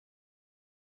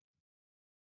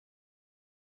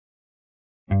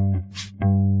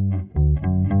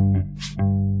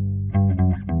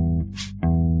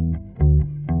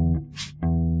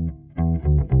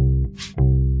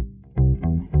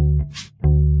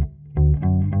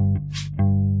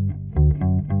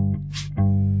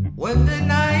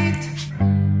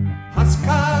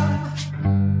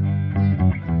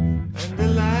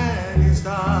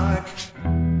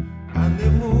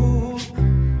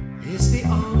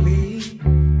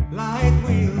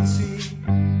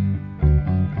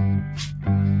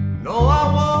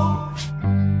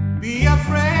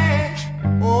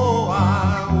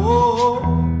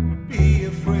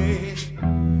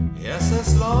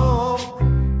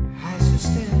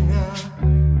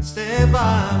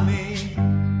by me.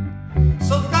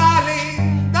 So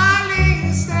darling,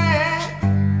 darling,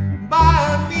 stand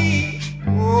by me.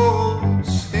 Oh,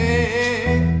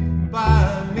 stand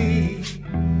by me.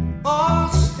 Oh,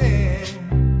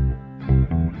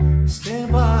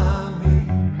 stand by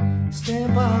me,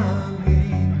 stand by me.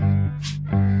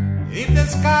 If the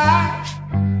sky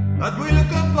that we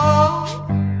look upon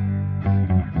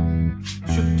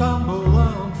should tumble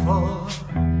and fall,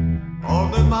 all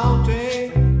the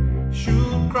mountains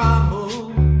should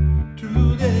crumble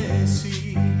to the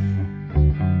sea.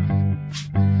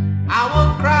 I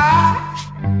won't cry,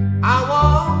 I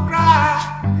won't cry,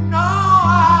 no,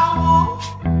 I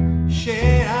won't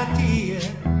shed a tear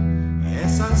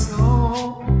as I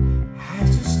know I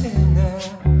just stand there,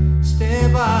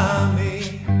 stand by me.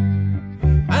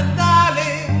 And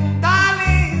darling,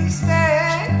 darling,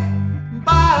 stand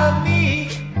by me.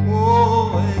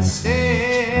 Oh, and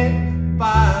stand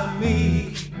by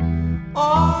me.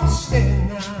 Oh, stand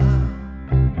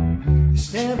now,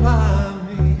 stand by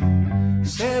me,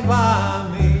 stand by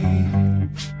me.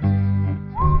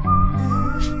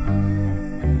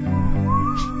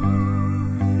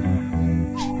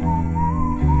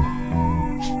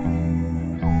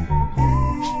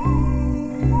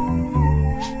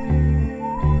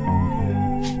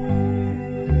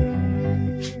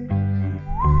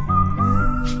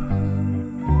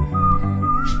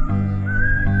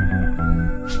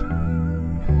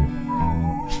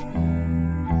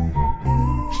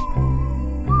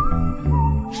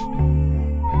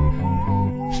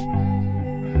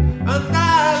 And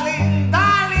darling,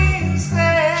 darling,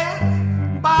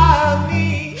 stand by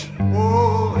me.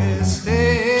 Oh,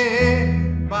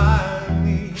 stand by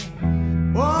me.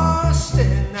 Oh,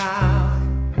 stand now,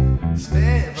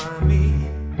 stand by me,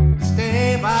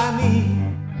 stand by me.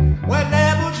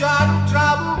 Whenever you're in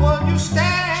trouble, won't you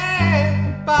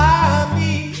stand by